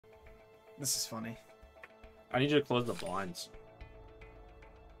This is funny. I need you to close the blinds.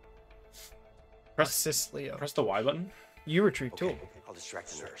 Assist Leo. Press the Y button. You retrieve tool. Okay, I'll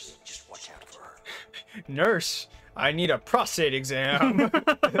distract the nurse. Just watch out for her. Nurse, I need a prostate exam.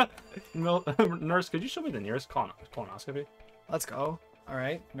 Nurse, could you show me the nearest colonoscopy? Let's go. All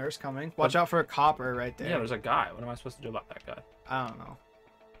right, nurse coming. Watch out for a copper right there. Yeah, there's a guy. What am I supposed to do about that guy? I don't know.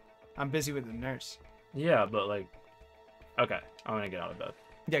 I'm busy with the nurse. Yeah, but like, okay, I'm gonna get out of bed.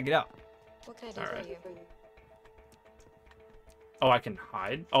 Yeah, get out. What can I do All for right. you? Oh, I can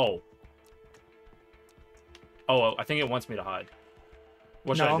hide? Oh. Oh, I think it wants me to hide.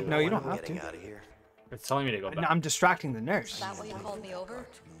 What should I do? No, you When don't I'm have getting to. out of here. It's telling me to go No, back. I'm distracting the Is nurse. that why you called me over?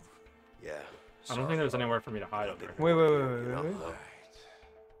 Yeah. I don't think there's anywhere for me to hide over here. Wait.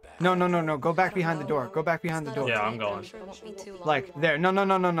 No. Go back behind the door. Go back behind the door. Yeah, I'm going. It won't be too long. Like there. No. No,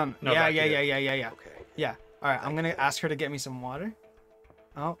 Yeah. back here. Yeah. Okay. Yeah. All right. I'm gonna ask her to get me some water.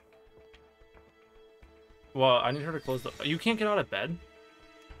 Oh. Well, I need her to close the... You can't get out of bed?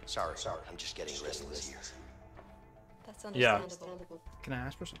 Sorry. I'm just getting restless here. That's Yeah. understandable. Can I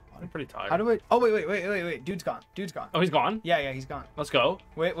ask for some water? I'm pretty tired. How do I? Oh wait. Dude's gone. Oh, he's gone? Yeah. He's gone. Let's go.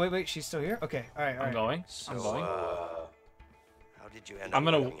 Wait. She's still here. Okay. All right. I'm going. So, I'm going. how did you end I'm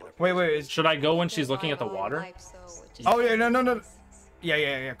up gonna- living in a Wait. Should I go when she's looking at the water? Oh yeah. No.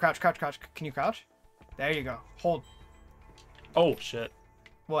 Yeah. Crouch. Can you crouch? There you go. Hold. Oh, shit.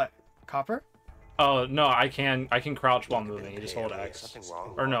 What? Copper? Oh, no, I can crouch while moving. You just hold Okay, X. something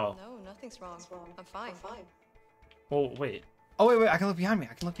wrong? Or no. No, nothing's wrong. I'm fine. Oh, wait. Oh wait. I can look behind me.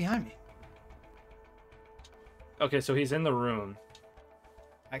 Okay, so he's in the room.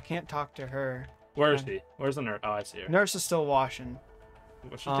 I can't talk to her. Where is he? Where's the nurse? Oh, I see her. Nurse is still washing.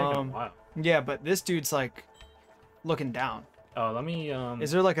 It should take a Um, while. Yeah, but this dude's like looking down. Oh, let me,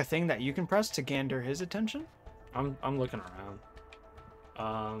 Is there like a thing that you can press to gander his attention? I'm looking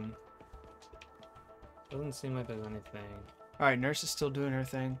around. Doesn't seem like there's anything. All right, nurse is still doing her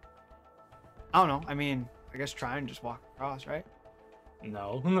thing. I don't know. I mean, I guess try and just walk across, right?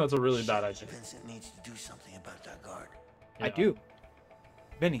 No, that's a really bad idea. Vincent needs to do something about that guard. I Yeah. do.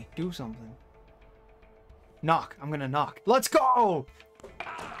 Benny, do something. Knock. I'm gonna knock. Let's go.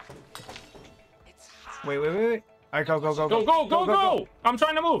 Wait. All right, go. Go! I'm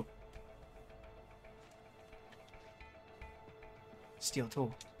trying to move. Steal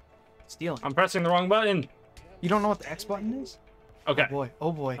tool. Stealing. I'm pressing the wrong button. You don't know what the X button is? Okay.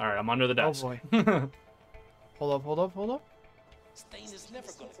 Oh boy. All right, I'm under the Oh desk. boy. Hold up. Stain is never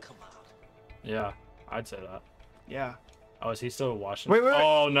gonna come out. Yeah, I'd say that. Yeah. Oh, is he still washing? Wait.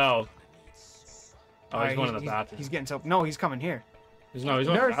 Oh no. Oh, All he's right, going to the bathroom. He's getting soap. No, he's coming here. He's going to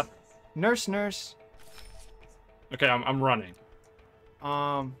the Nurse. bathroom. Nurse. Okay, I'm running,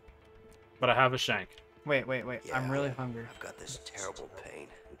 but I have a shank. Wait. Yeah, I'm really hungry. I've got this terrible pain.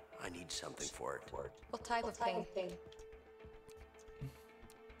 I need something for it. What type of pain?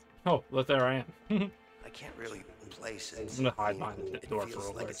 Oh, look, there I am. I can't really place it. I'm gonna hide behind the It door for feels a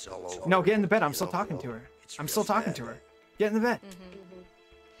like little it's all over. No, get in the bed. I'm You still know, talking to her. it's I'm still really talking bad. to her. Get in the bed.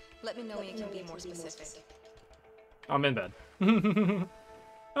 Let me know when you can be more specific. I'm in bed.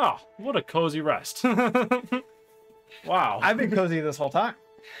 Oh, what a cozy rest. Wow. I've been cozy this whole time.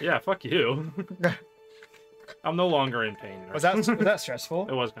 Yeah, fuck you. I'm no longer in pain. Was that stressful?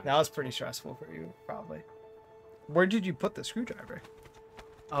 It was kind That was pretty stressful for you, probably. Where did you put the screwdriver?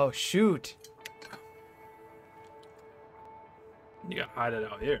 Oh shoot. You gotta hide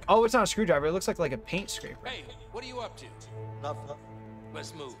it out here. Oh, it's not a screwdriver. It looks like a paint scraper. Hey, what are you up to? Nothing.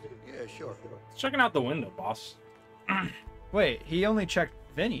 Let's move. Yeah, sure. Checking out the window, boss. Wait, he only checked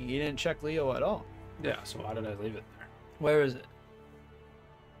Vinny. He didn't check Leo at all. Yeah, so why did I leave it there? Where is it?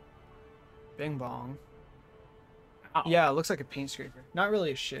 Bing bong. Ow. Yeah, it looks like a paint scraper. Not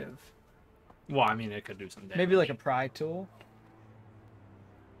really a shiv. Well, I mean, it could do some damage. Maybe like a pry tool.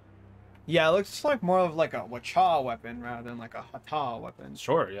 Yeah, it looks like more of like a wacha weapon rather than like a hata weapon.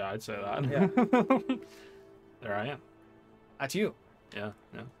 Sure, yeah, I'd say that. Yeah. There I am. That's you. Yeah.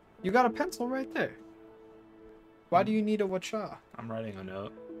 You got a pencil right there. Why do you need a wacha? I'm writing a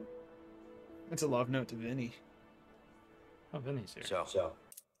note. It's a love note to Vinny. Oh, Vinny's here. So,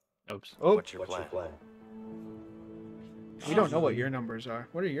 Oops. Oh, what's your plan? we don't know what your numbers are.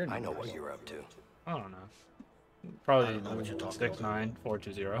 What are your I numbers? know what you're up to. I don't know. Probably know what you're talking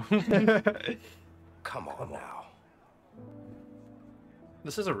 69420. Come on now.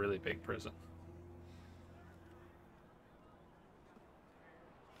 This is a really big prison.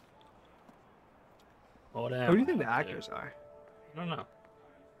 What Who do you think the actors are? I don't know.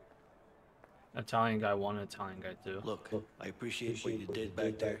 Italian guy 1 and Italian guy 2. Look, I appreciate what you did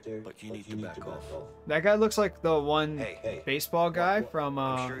back there, but you need to back off. That guy looks like the one Hey, baseball guy from.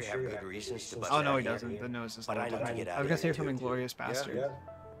 I'm sure you have good reasons to bust Oh no, out he here, doesn't. The nose is. but I need to get out I was of gonna say here, from too. Inglorious Bastard.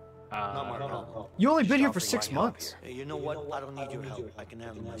 Not my problem. You only been here for Offering 6 my help months. here. Hey, you know what? I don't need your help. I can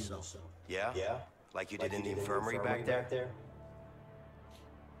handle myself. Yeah? Like you did in the infirmary back there?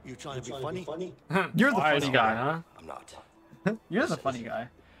 You trying to be funny? You're the Wise funny guy, guy. huh? I'm not. You're the funny guy.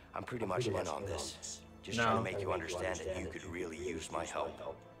 I'm pretty much in on this. Just No. trying to make you understand that you could really use my help.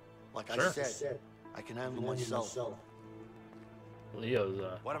 Like I said, I can handle myself. Leo's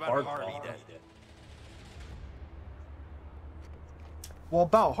a What about hard Harvey ball. then? Well,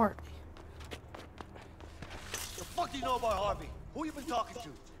 about Harvey. The fuck do you know about Harvey? Who you been talking to?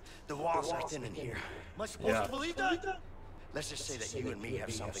 The walls are thin in here. Am I supposed Yeah. to believe that? Let's just say that you and me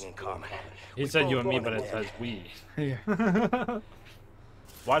have something in common. He We said you both and me, want but him it dead. says we. Yeah.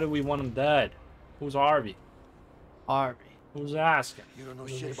 Why do we want him dead? Who's Harvey? Harvey. Who's asking? You don't know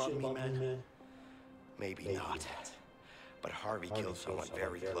shit about me, man? Maybe not. But Harvey killed someone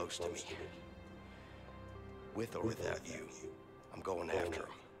very close to me. With or without you, I'm going after him.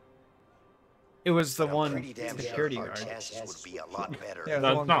 It was the And I'm one pretty damn sure security our guard. chances would be a lot better. Yeah, if the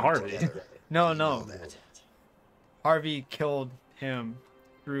That's one not guy. Harvey. No, you know no. that. Harvey killed him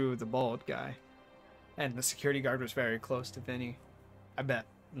through the bald guy, and the security guard was very close to Vinny. I bet.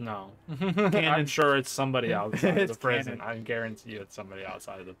 No. I'm sure it's somebody outside It's the prison. canon. I guarantee you it's somebody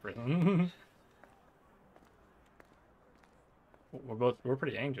outside of the prison. We're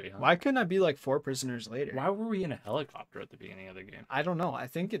pretty angry, huh? Why couldn't I be like 4 prisoners later? Why were we in a helicopter at the beginning of the game? I don't know. I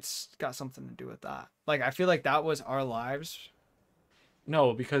think it's got something to do with that. Like, I feel like that was our lives.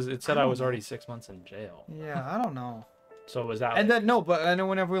 No, because it said I I don't was know. already 6 months in jail. Yeah, I don't know. So was that And like, then no, but I know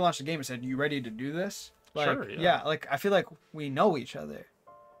whenever we launched the game, it said, "You ready to do this?" Like, Sure, yeah. yeah. Like I feel like we know each other.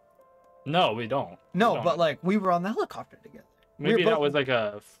 no, we don't. No, We don't. but like we were on the helicopter together. We were maybe that both- was like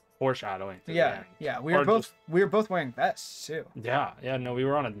a foreshadowing. To the Yeah, end. yeah. We Or were both just- we were both wearing vests too. Yeah, no, we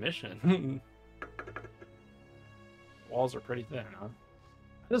were on a mission. Walls are pretty thin, huh?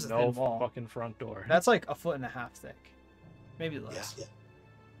 It was a No thin wall. fucking front door. That's like 1.5 feet thick, maybe less. Yeah.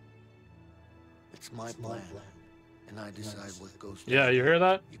 It's my plan, and I decide what goes. Yeah, you hear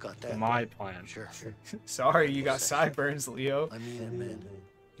that? You got that? My plan. Sure. Sorry, you got sideburns, Leo. I mean it, man.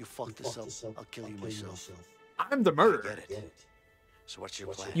 You fuck this up, I'll kill you myself. I'm the I murderer. get it. So what's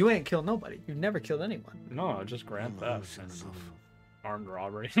your plan? You ain't killed nobody. You've never killed anyone. No, just grand No, theft and enough. armed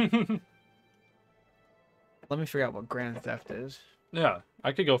robbery. Let me figure out what grand theft is. Yeah,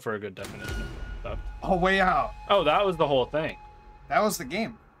 I could go for a good definition of theft. Oh, way out. Oh, that was the whole thing. That was the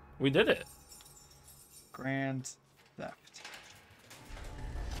game. We did it. Grand theft.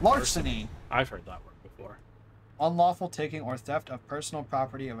 Larceny. I've heard that word before. Unlawful taking or theft of personal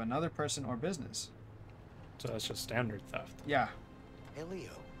property of another person or business. So that's just standard theft. Yeah. Hey, Leo,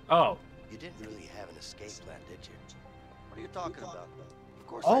 Oh, you didn't really have an escape plan, did you? What are you talking about? Of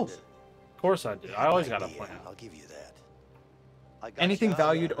course Oh. I did. of course I did. I always got a plan. I'll give you that. I got Anything you out.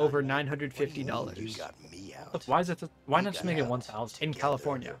 valued over What do you mean? $950 You got me out. Look, why is it? Why You not just got make it out 1,000? in together.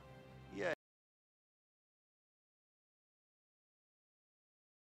 California.